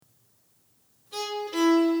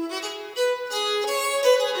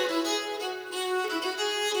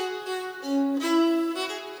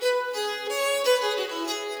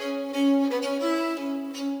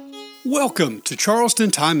Welcome to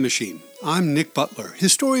Charleston Time Machine. I'm Nick Butler,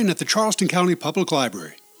 historian at the Charleston County Public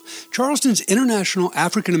Library. Charleston's International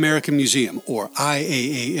African American Museum, or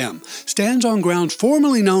IAAM, stands on ground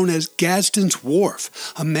formerly known as Gadsden's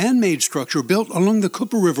Wharf, a man-made structure built along the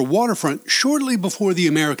Cooper River waterfront shortly before the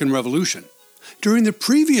American Revolution. During the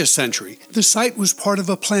previous century, the site was part of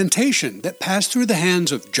a plantation that passed through the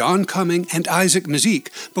hands of John Cumming and Isaac Mazyck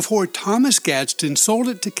before Thomas Gadsden sold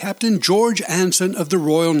it to Captain George Anson of the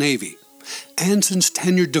Royal Navy. Anson's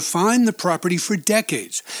tenure defined the property for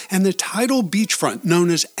decades, and the tidal beachfront known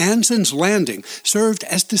as Anson's Landing served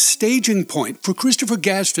as the staging point for Christopher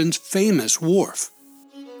Gadsden's famous Wharf.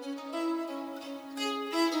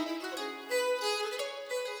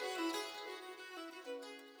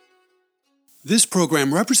 This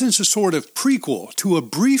program represents a sort of prequel to a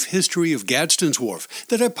brief history of Gadsden's Wharf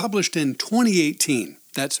that I published in 2018.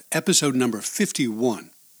 That's episode number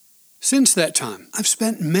 51. Since that time, I've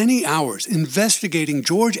spent many hours investigating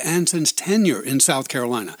George Anson's tenure in South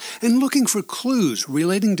Carolina and looking for clues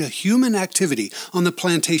relating to human activity on the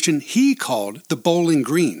plantation he called the Bowling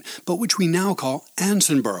Green, but which we now call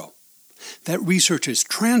Ansonboro. That research has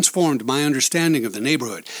transformed my understanding of the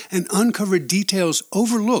neighborhood and uncovered details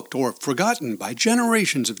overlooked or forgotten by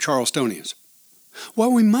generations of Charlestonians.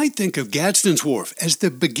 While we might think of Gadsden's Wharf as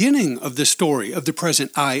the beginning of the story of the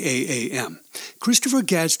present IAAM, Christopher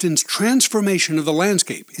Gadsden's transformation of the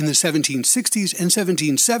landscape in the 1760s and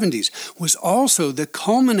 1770s was also the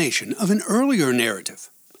culmination of an earlier narrative.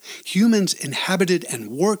 Humans inhabited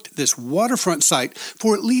and worked this waterfront site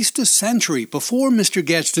for at least a century before Mr.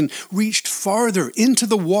 Gadsden reached farther into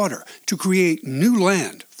the water to create new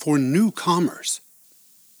land for new commerce.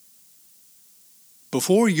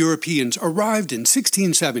 Before Europeans arrived in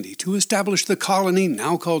 1670 to establish the colony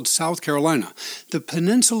now called South Carolina, the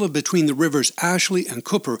peninsula between the rivers Ashley and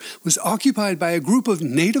Cooper was occupied by a group of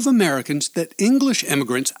Native Americans that English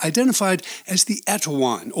immigrants identified as the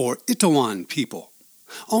Etowah or Itowan people.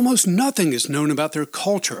 Almost nothing is known about their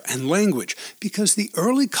culture and language because the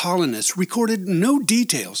early colonists recorded no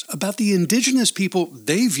details about the indigenous people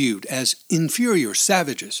they viewed as inferior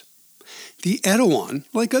savages. The Etowah,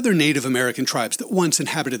 like other Native American tribes that once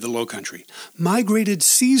inhabited the Lowcountry, migrated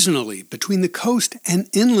seasonally between the coast and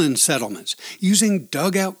inland settlements, using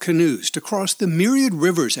dugout canoes to cross the myriad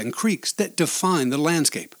rivers and creeks that define the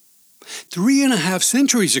landscape. 3.5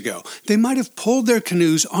 centuries ago, they might have pulled their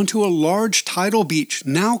canoes onto a large tidal beach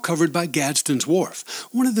now covered by Gadsden's Wharf,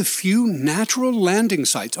 one of the few natural landing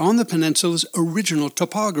sites on the peninsula's original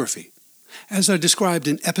topography. As I described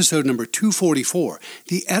in episode number 244,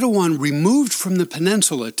 the Etowah removed from the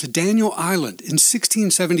peninsula to Daniel Island in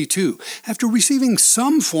 1672 after receiving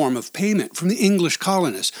some form of payment from the English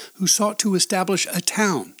colonists who sought to establish a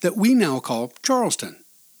town that we now call Charleston.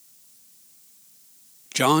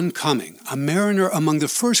 John Cumming, a mariner among the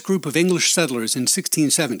first group of English settlers in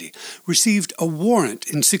 1670, received a warrant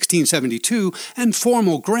in 1672 and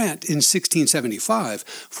formal grant in 1675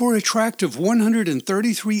 for a tract of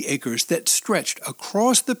 133 acres that stretched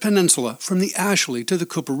across the peninsula from the Ashley to the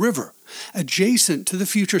Cooper River, adjacent to the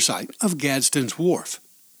future site of Gadsden's Wharf.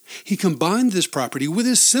 He combined this property with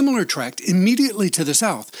a similar tract immediately to the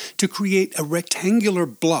south to create a rectangular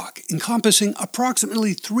block encompassing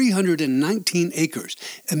approximately 319 acres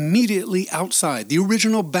immediately outside the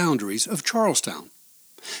original boundaries of Charlestown.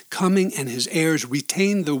 Cumming and his heirs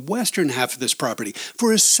retained the western half of this property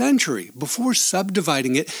for a century before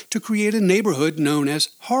subdividing it to create a neighborhood known as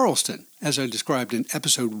Charleston, as I described in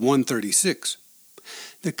episode 136.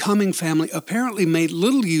 The Cumming family apparently made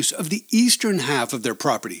little use of the eastern half of their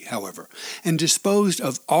property, however, and disposed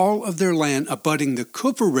of all of their land abutting the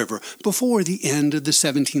Cooper River before the end of the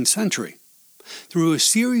 17th century. Through a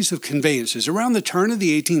series of conveyances around the turn of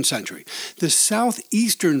the 18th century, the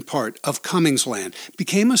southeastern part of Cumming's land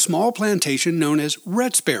became a small plantation known as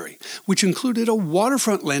Rhettsbury, which included a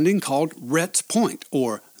waterfront landing called Rhett's Point,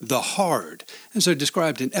 or the Hard, as I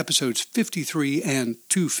described in episodes 53 and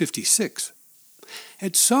 256.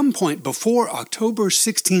 At some point before October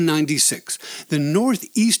 1696, the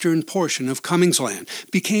northeastern portion of Cumming's land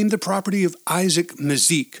became the property of Isaac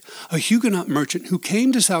Mazyck, a Huguenot merchant who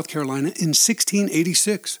came to South Carolina in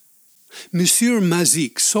 1686. Monsieur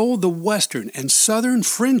Mazyck sold the western and southern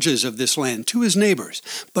fringes of this land to his neighbors,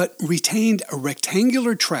 but retained a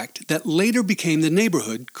rectangular tract that later became the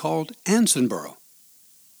neighborhood called Ansonboro.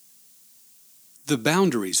 The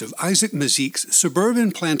boundaries of Isaac Mazyck's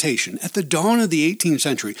suburban plantation at the dawn of the 18th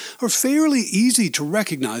century are fairly easy to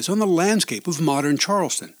recognize on the landscape of modern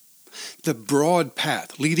Charleston. The broad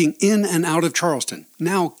path leading in and out of Charleston,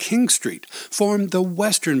 now King Street, formed the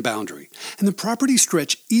western boundary, and the property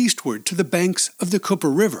stretched eastward to the banks of the Cooper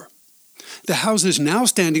River. The houses now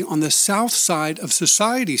standing on the south side of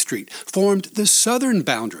Society Street formed the southern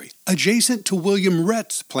boundary, adjacent to William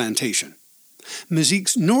Rhett's plantation.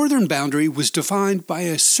 Mazyck's northern boundary was defined by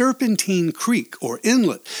a serpentine creek or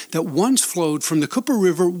inlet that once flowed from the Cooper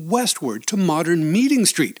River westward to modern Meeting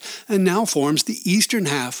Street and now forms the eastern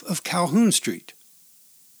half of Calhoun Street.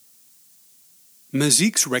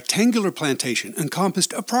 Mazyck's rectangular plantation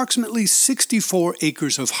encompassed approximately 64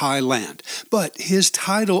 acres of high land, but his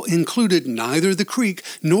title included neither the creek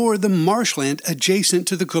nor the marshland adjacent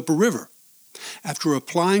to the Cooper River. After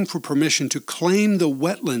applying for permission to claim the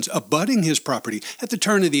wetlands abutting his property at the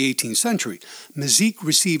turn of the 18th century, Mazyck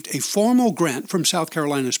received a formal grant from South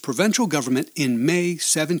Carolina's provincial government in May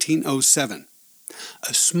 1707.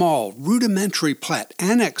 A small, rudimentary plat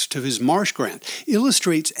annexed to his marsh grant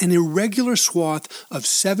illustrates an irregular swath of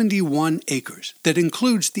 71 acres that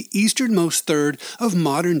includes the easternmost third of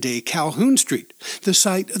modern-day Calhoun Street, the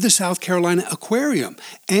site of the South Carolina Aquarium,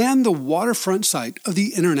 and the waterfront site of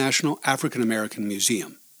the International African American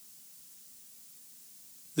Museum.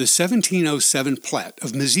 The 1707 plat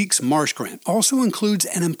of Mazyck's marsh grant also includes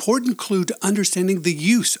an important clue to understanding the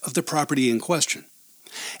use of the property in question.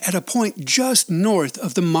 At a point just north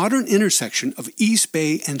of the modern intersection of East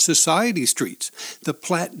Bay and Society Streets, the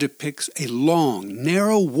plat depicts a long,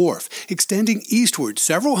 narrow wharf extending eastward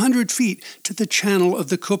several hundred feet to the channel of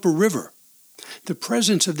the Cooper River. The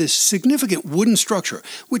presence of this significant wooden structure,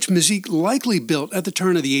 which Mazyck likely built at the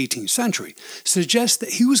turn of the 18th century, suggests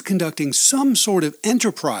that he was conducting some sort of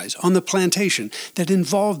enterprise on the plantation that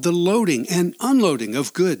involved the loading and unloading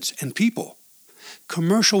of goods and people.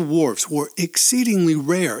 Commercial wharves were exceedingly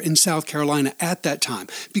rare in South Carolina at that time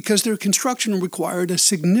because their construction required a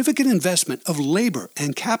significant investment of labor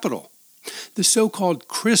and capital. The so-called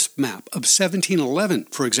crisp map of 1711,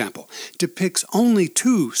 for example, depicts only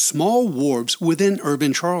 2 small wharves within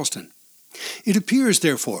urban Charleston. It appears,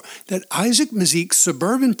 therefore, that Isaac Mazyck's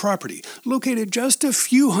suburban property, located just a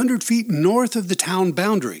few hundred feet north of the town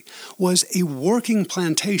boundary, was a working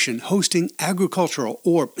plantation hosting agricultural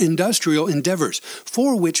or industrial endeavors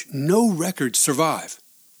for which no records survive.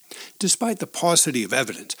 Despite the paucity of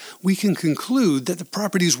evidence, we can conclude that the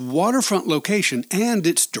property's waterfront location and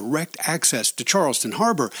its direct access to Charleston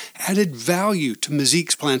Harbor added value to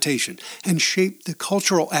Mazyck's plantation and shaped the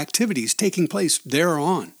cultural activities taking place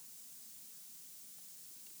thereon.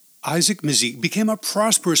 Isaac Mazyck became a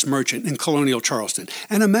prosperous merchant in colonial Charleston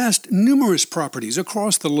and amassed numerous properties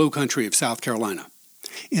across the low country of South Carolina.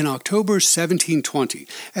 In October 1720,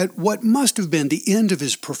 at what must have been the end of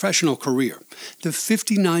his professional career, the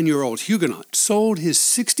 59-year-old Huguenot sold his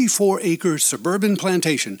 64-acre suburban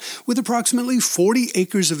plantation with approximately 40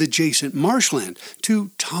 acres of adjacent marshland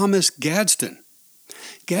to Thomas Gadsden.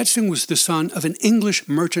 Gadsden was the son of an English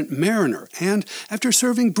merchant mariner, and after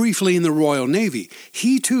serving briefly in the Royal Navy,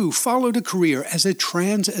 he too followed a career as a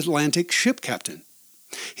transatlantic ship captain.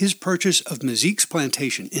 His purchase of Mazyck's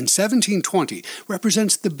plantation in 1720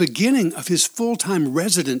 represents the beginning of his full-time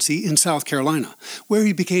residency in South Carolina, where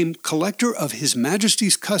he became collector of His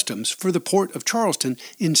Majesty's Customs for the port of Charleston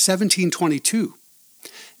in 1722.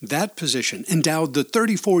 That position endowed the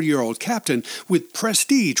 34-year-old captain with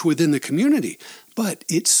prestige within the community, but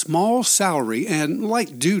its small salary and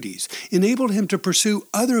light duties enabled him to pursue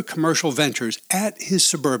other commercial ventures at his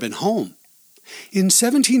suburban home. In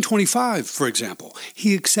 1725, for example,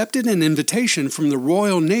 he accepted an invitation from the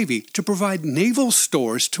Royal Navy to provide naval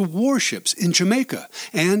stores to warships in Jamaica,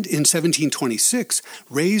 and in 1726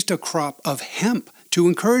 raised a crop of hemp to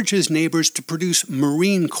encourage his neighbors to produce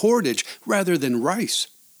marine cordage rather than rice.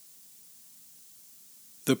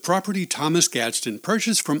 The property Thomas Gadsden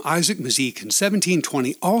purchased from Isaac Mazyck in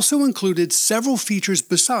 1720 also included several features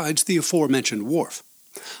besides the aforementioned wharf.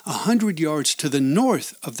 100 yards to the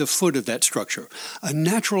north of the foot of that structure, a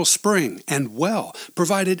natural spring and well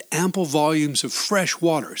provided ample volumes of fresh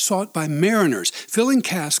water sought by mariners filling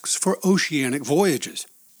casks for oceanic voyages.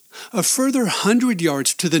 A further 100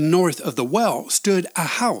 yards to the north of the well stood a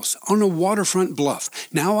house on a waterfront bluff,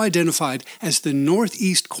 now identified as the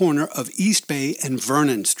northeast corner of East Bay and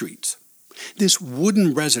Vernon Streets. This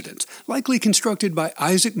wooden residence, likely constructed by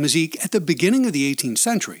Isaac Mazyck at the beginning of the 18th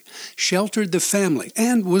century, sheltered the family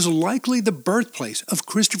and was likely the birthplace of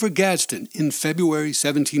Christopher Gadsden in February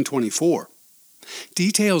 1724.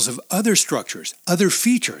 Details of other structures, other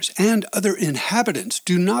features, and other inhabitants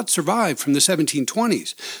do not survive from the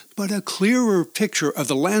 1720s, but a clearer picture of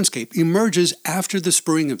the landscape emerges after the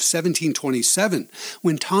spring of 1727,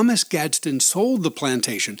 when Thomas Gadsden sold the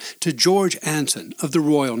plantation to George Anson of the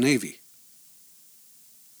Royal Navy.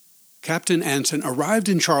 Captain Anson arrived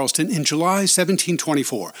in Charleston in July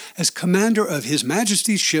 1724 as commander of His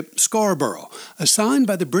Majesty's ship Scarborough, assigned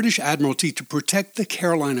by the British Admiralty to protect the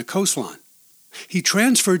Carolina coastline. He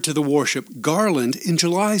transferred to the warship Garland in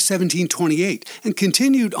July 1728 and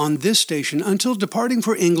continued on this station until departing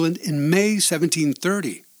for England in May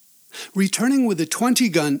 1730. Returning with a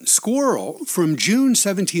 20-gun Squirrel from June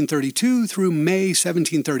 1732 through May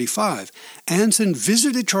 1735, Anson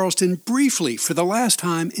visited Charleston briefly for the last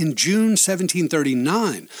time in June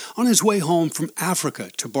 1739 on his way home from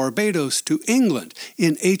Africa to Barbados to England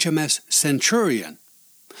in HMS Centurion.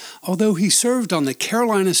 Although he served on the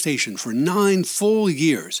Carolina station for 9 full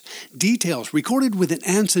years, details recorded within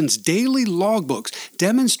Anson's daily logbooks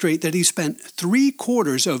demonstrate that he spent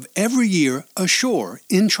 3/4 of every year ashore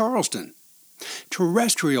in Charleston.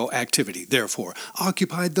 Terrestrial activity, therefore,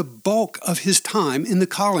 occupied the bulk of his time in the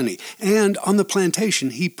colony and on the plantation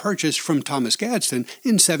he purchased from Thomas Gadsden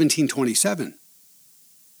in 1727.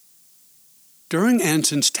 During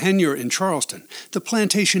Anson's tenure in Charleston, the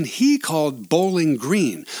plantation he called Bowling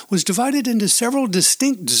Green was divided into several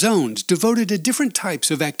distinct zones devoted to different types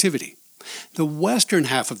of activity. The western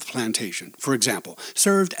half of the plantation, for example,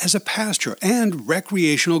 served as a pasture and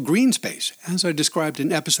recreational green space, as I described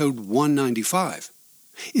in episode 195.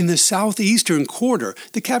 In the southeastern quarter,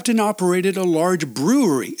 the captain operated a large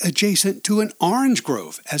brewery adjacent to an orange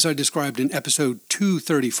grove, as I described in episode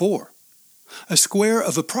 234. A square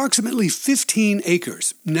of approximately 15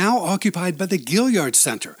 acres, now occupied by the Gilliard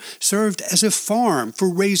Center, served as a farm for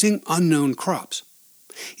raising unknown crops.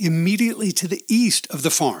 Immediately to the east of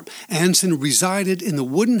the farm, Anson resided in the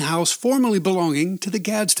wooden house formerly belonging to the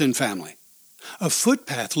Gadsden family. A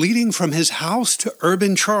footpath leading from his house to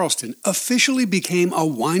urban Charleston officially became a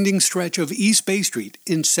winding stretch of East Bay Street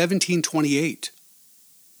in 1728.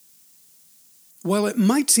 While it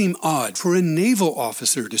might seem odd for a naval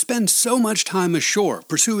officer to spend so much time ashore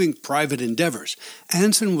pursuing private endeavors,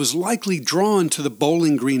 Anson was likely drawn to the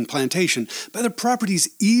Bowling Green plantation by the property's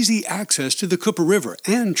easy access to the Cooper River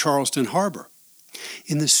and Charleston Harbor.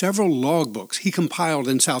 In the several logbooks he compiled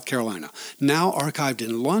in South Carolina, now archived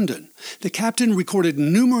in London, the captain recorded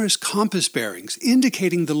numerous compass bearings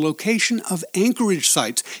indicating the location of anchorage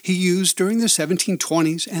sites he used during the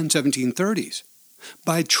 1720s and 1730s.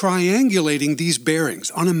 By triangulating these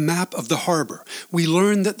bearings on a map of the harbor, we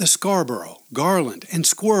learn that the Scarborough, Garland, and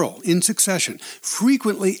Squirrel, in succession,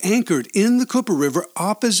 frequently anchored in the Cooper River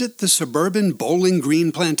opposite the suburban Bowling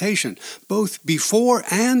Green plantation, both before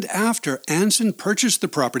and after Anson purchased the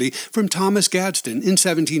property from Thomas Gadsden in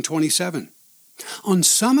 1727. On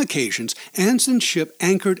some occasions, Anson's ship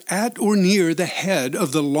anchored at or near the head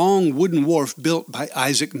of the long wooden wharf built by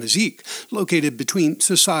Isaac Mazyck, located between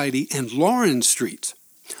Society and Lawrence Streets.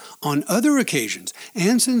 On other occasions,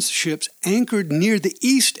 Anson's ships anchored near the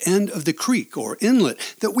east end of the creek or inlet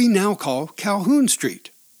that we now call Calhoun Street.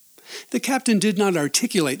 The captain did not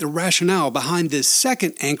articulate the rationale behind this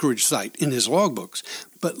second anchorage site in his logbooks,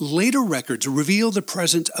 but later records reveal the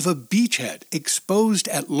presence of a beachhead exposed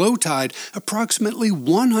at low tide approximately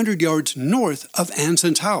 100 yards north of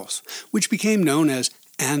Anson's house, which became known as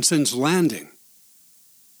Anson's Landing.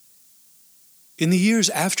 In the years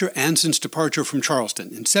after Anson's departure from Charleston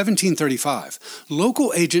in 1735,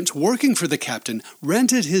 local agents working for the captain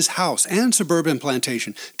rented his house and suburban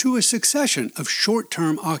plantation to a succession of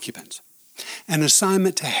short-term occupants. An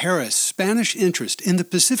assignment to harass Spanish interest in the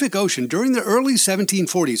Pacific Ocean during the early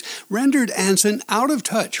 1740s rendered Anson out of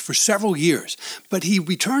touch for several years, but he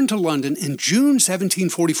returned to London in June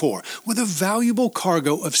 1744 with a valuable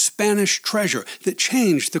cargo of Spanish treasure that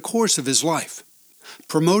changed the course of his life.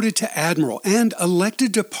 Promoted to admiral and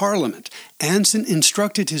elected to Parliament, Anson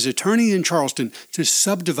instructed his attorney in Charleston to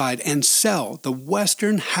subdivide and sell the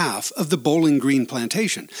western half of the Bowling Green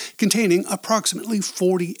plantation, containing approximately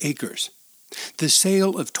 40 acres. The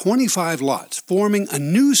sale of 25 lots, forming a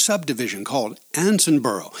new subdivision called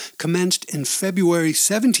Ansonboro, commenced in February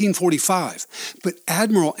 1745, but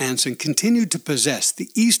Admiral Anson continued to possess the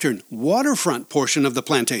eastern waterfront portion of the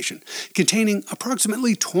plantation, containing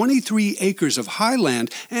approximately 23 acres of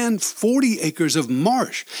highland and 40 acres of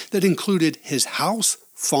marsh that included his house,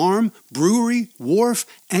 farm, brewery, wharf,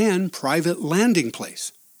 and private landing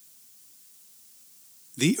place.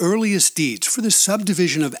 The earliest deeds for the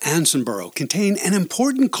subdivision of Ansonboro contain an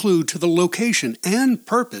important clue to the location and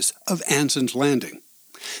purpose of Anson's Landing.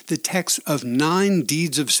 the text of 9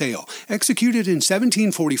 deeds of sale, executed in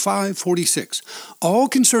 1745-46, all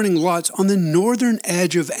concerning lots on the northern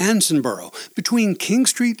edge of Ansonboro, between King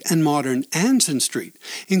Street and modern Anson Street,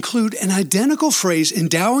 include an identical phrase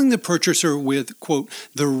endowing the purchaser with, quote,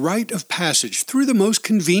 the right of passage through the most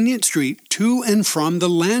convenient street to and from the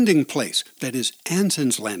landing place, that is,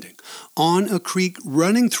 Anson's Landing, on a creek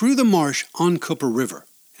running through the marsh on Cooper River,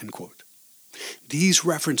 end quote. These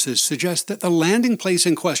references suggest that the landing place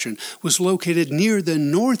in question was located near the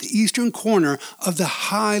northeastern corner of the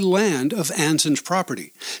high land of Anson's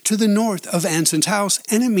property, to the north of Anson's house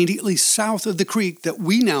and immediately south of the creek that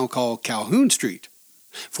we now call Calhoun Street.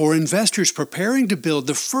 For investors preparing to build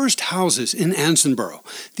the first houses in Ansonboro,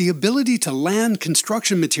 the ability to land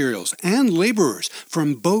construction materials and laborers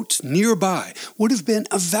from boats nearby would have been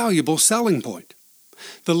a valuable selling point.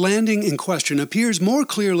 The landing in question appears more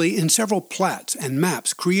clearly in several plats and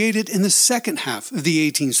maps created in the second half of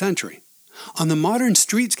the 18th century. On the modern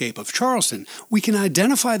streetscape of Charleston, we can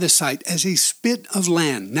identify the site as a spit of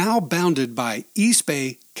land now bounded by East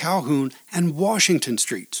Bay, Calhoun, and Washington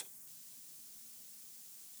Streets.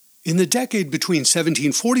 In the decade between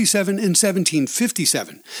 1747 and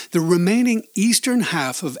 1757, the remaining eastern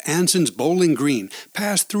half of Anson's Bowling Green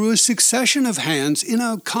passed through a succession of hands in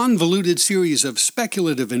a convoluted series of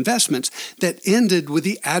speculative investments that ended with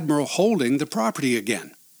the admiral holding the property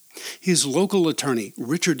again. His local attorney,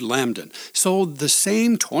 Richard Lambden, sold the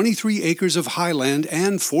same 23 acres of highland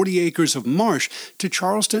and 40 acres of marsh to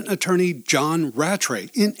Charleston attorney John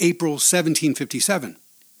Rattray in April 1757.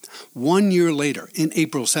 1 year later, in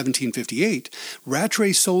April 1758,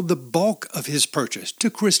 Rattray sold the bulk of his purchase to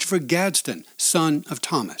Christopher Gadsden, son of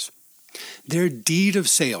Thomas. Their deed of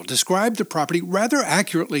sale described the property rather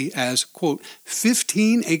accurately as, quote,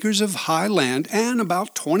 15 acres of high land and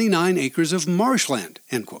about 29 acres of marshland,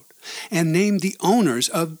 end quote, and named the owners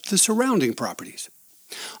of the surrounding properties.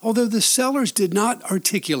 Although the sellers did not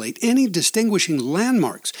articulate any distinguishing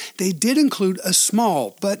landmarks, they did include a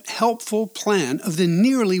small but helpful plan of the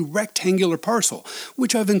nearly rectangular parcel,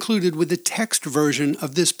 which I've included with the text version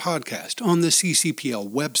of this podcast on the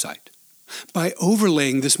CCPL website. By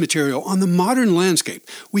overlaying this material on the modern landscape,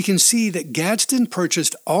 we can see that Gadsden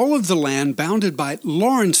purchased all of the land bounded by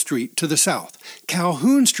Lawrence Street to the south,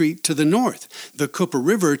 Calhoun Street to the north, the Cooper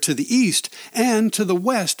River to the east, and to the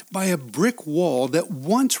west by a brick wall that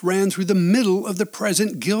once ran through the middle of the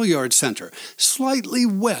present Gilliard Center, slightly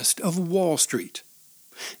west of Wall Street.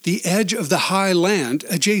 The edge of the high land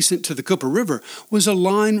adjacent to the Cooper River was a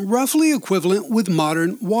line roughly equivalent with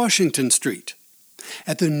modern Washington Street.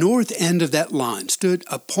 At the north end of that line stood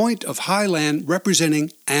a point of high land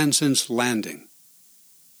representing Anson's Landing.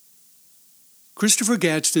 Christopher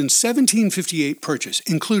Gadsden's 1758 purchase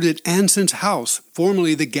included Anson's house,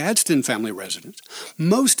 formerly the Gadsden family residence,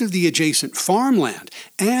 most of the adjacent farmland,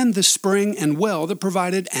 and the spring and well that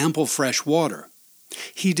provided ample fresh water.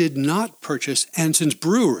 He did not purchase Anson's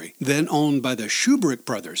brewery, then owned by the Shubrick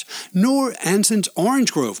brothers, nor Anson's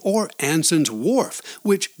Orange Grove or Anson's Wharf,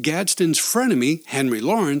 which Gadsden's frenemy, Henry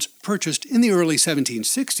Lawrence, purchased in the early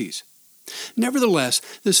 1760s. Nevertheless,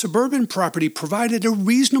 the suburban property provided a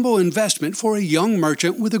reasonable investment for a young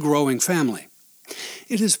merchant with a growing family.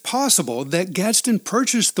 It is possible that Gadsden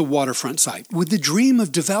purchased the waterfront site with the dream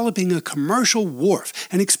of developing a commercial wharf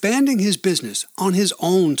and expanding his business on his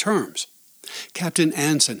own terms. Captain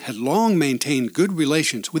Anson had long maintained good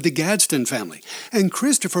relations with the Gadsden family, and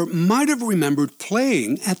Christopher might have remembered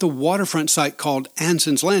playing at the waterfront site called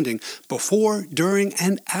Anson's Landing before, during,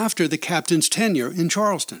 and after the captain's tenure in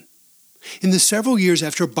Charleston. In the several years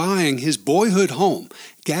after buying his boyhood home,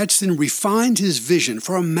 Gadsden refined his vision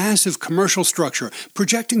for a massive commercial structure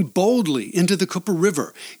projecting boldly into the Cooper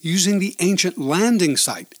River, using the ancient landing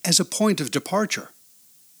site as a point of departure.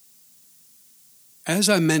 As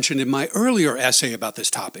I mentioned in my earlier essay about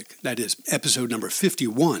this topic, that is, episode number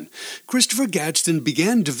 51, Christopher Gadsden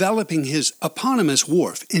began developing his eponymous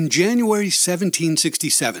wharf in January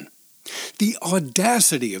 1767. The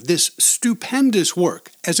audacity of this stupendous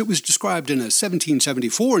work, as it was described in a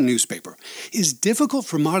 1774 newspaper, is difficult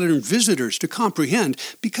for modern visitors to comprehend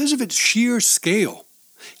because of its sheer scale.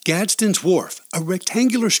 Gadsden's Wharf, a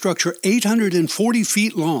rectangular structure 840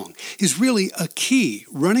 feet long, is really a quay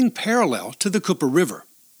running parallel to the Cooper River.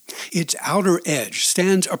 Its outer edge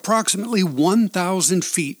stands approximately 1,000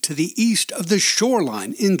 feet to the east of the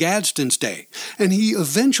shoreline in Gadsden's day, and he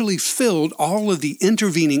eventually filled all of the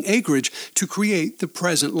intervening acreage to create the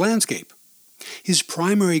present landscape. His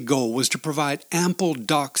primary goal was to provide ample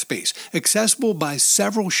dock space, accessible by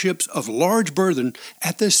several ships of large burden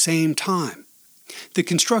at the same time. The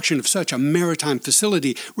construction of such a maritime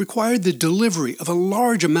facility required the delivery of a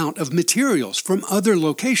large amount of materials from other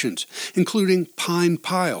locations, including pine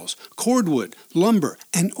piles, cordwood, lumber,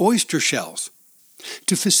 and oyster shells.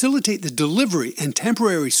 To facilitate the delivery and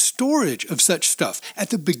temporary storage of such stuff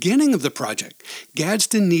at the beginning of the project,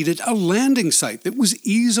 Gadsden needed a landing site that was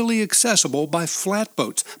easily accessible by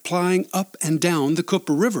flatboats plying up and down the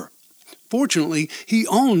Cooper River. Fortunately, he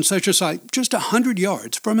owned such a site just 100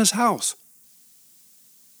 yards from his house.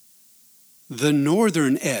 The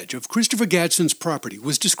northern edge of Christopher Gadsden's property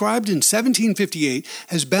was described in 1758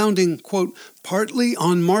 as bounding, quote, partly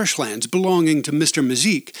on marshlands belonging to Mr.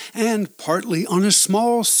 Mazyck and partly on a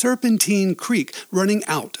small serpentine creek running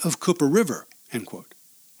out of Cooper River, end quote.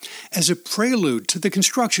 As a prelude to the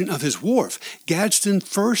construction of his wharf, Gadsden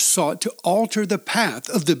first sought to alter the path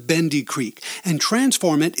of the bendy creek and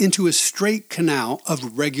transform it into a straight canal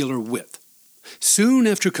of regular width. Soon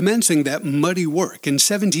after commencing that muddy work in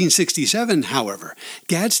 1767, however,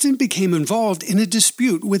 Gadsden became involved in a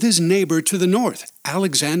dispute with his neighbor to the north,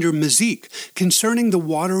 Alexander Mazyck, concerning the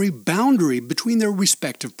watery boundary between their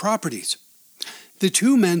respective properties. The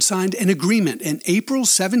two men signed an agreement in April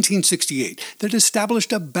 1768 that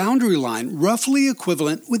established a boundary line roughly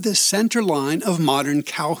equivalent with the center line of modern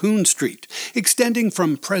Calhoun Street, extending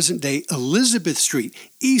from present-day Elizabeth Street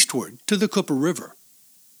eastward to the Cooper River.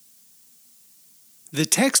 The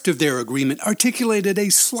text of their agreement articulated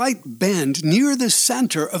a slight bend near the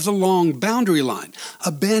center of the long boundary line,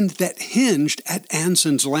 a bend that hinged at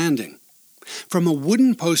Anson's Landing. From a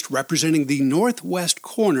wooden post representing the northwest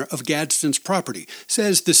corner of Gadsden's property,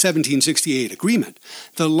 says the 1768 agreement,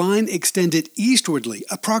 the line extended eastwardly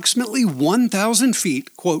approximately 1,000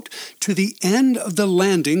 feet, quote, to the end of the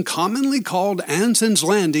landing commonly called Anson's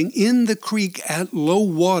Landing in the creek at low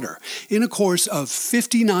water, in a course of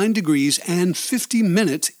 59 degrees and 50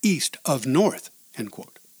 minutes east of north, end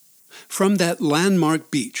quote. From that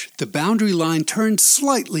landmark beach, the boundary line turned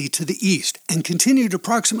slightly to the east and continued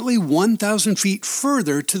approximately 1,000 feet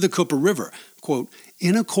further to the Cooper River, quote,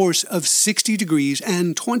 in a course of 60 degrees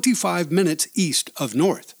and 25 minutes east of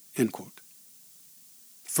north, end quote.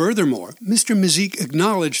 Furthermore, Mr. Mazyck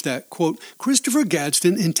acknowledged that, quote, Christopher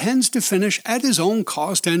Gadsden intends to finish at his own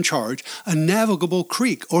cost and charge a navigable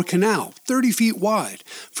creek or canal 30 feet wide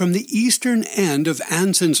from the eastern end of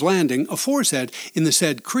Anson's Landing aforesaid in the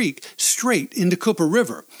said creek straight into Cooper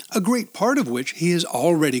River, a great part of which he has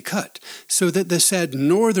already cut, so that the said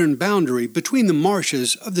northern boundary between the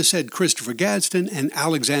marshes of the said Christopher Gadsden and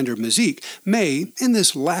Alexander Mazyck may, in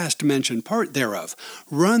this last mentioned part thereof,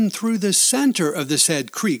 run through the center of the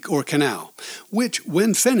said creek or canal, which,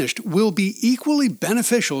 when finished, will be equally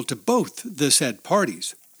beneficial to both the said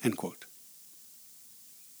parties, end quote.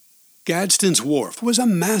 Gadsden's Wharf was a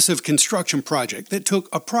massive construction project that took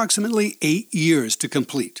approximately 8 years to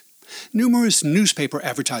complete. Numerous newspaper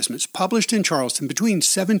advertisements published in Charleston between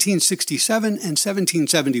 1767 and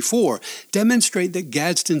 1774 demonstrate that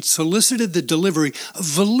Gadsden solicited the delivery of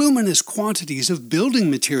voluminous quantities of building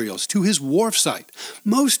materials to his wharf site,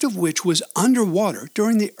 most of which was underwater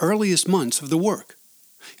during the earliest months of the work.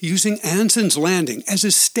 Using Anson's Landing as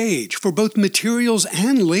a stage for both materials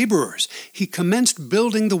and laborers, he commenced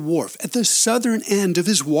building the wharf at the southern end of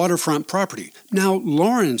his waterfront property, now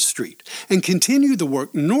Lawrence Street, and continued the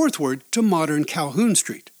work northward to modern Calhoun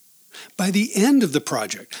Street. By the end of the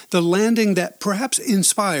project, the landing that perhaps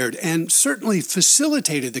inspired and certainly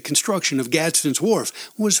facilitated the construction of Gadsden's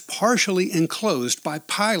Wharf was partially enclosed by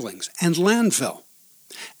pilings and landfill.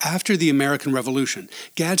 After the American Revolution,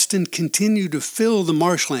 Gadsden continued to fill the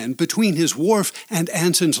marshland between his wharf and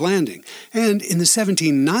Anson's Landing, and in the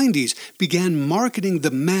 1790s began marketing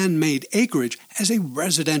the man-made acreage as a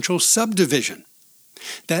residential subdivision.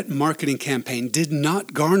 That marketing campaign did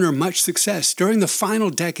not garner much success during the final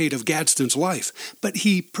decade of Gadsden's life, but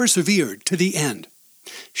he persevered to the end.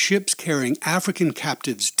 Ships carrying African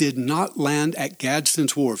captives did not land at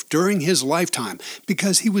Gadsden's Wharf during his lifetime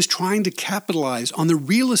because he was trying to capitalize on the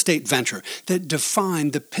real estate venture that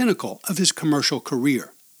defined the pinnacle of his commercial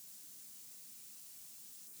career.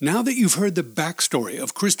 Now that you've heard the backstory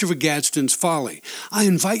of Christopher Gadsden's folly, I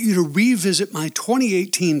invite you to revisit my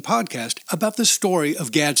 2018 podcast about the story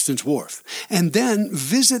of Gadsden's Wharf, and then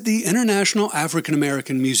visit the International African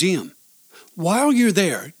American Museum. While you're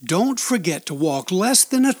there, don't forget to walk less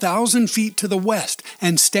than 1,000 feet to the west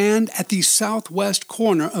and stand at the southwest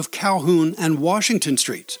corner of Calhoun and Washington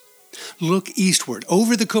Streets. Look eastward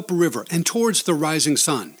over the Cooper River and towards the rising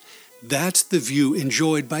sun. That's the view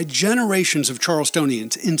enjoyed by generations of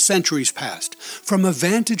Charlestonians in centuries past, from a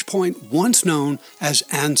vantage point once known as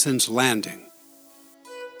Anson's Landing.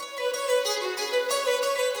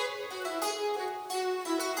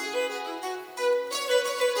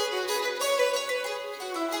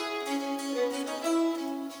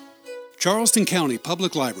 Charleston County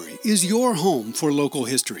Public Library is your home for local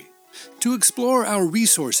history. To explore our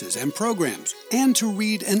resources and programs, and to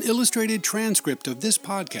read an illustrated transcript of this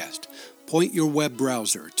podcast, point your web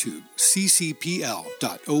browser to ccpl.org.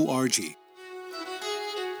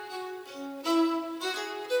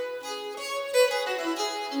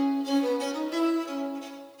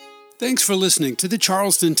 Thanks for listening to the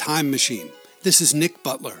Charleston Time Machine. This is Nick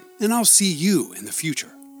Butler, and I'll see you in the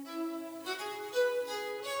future.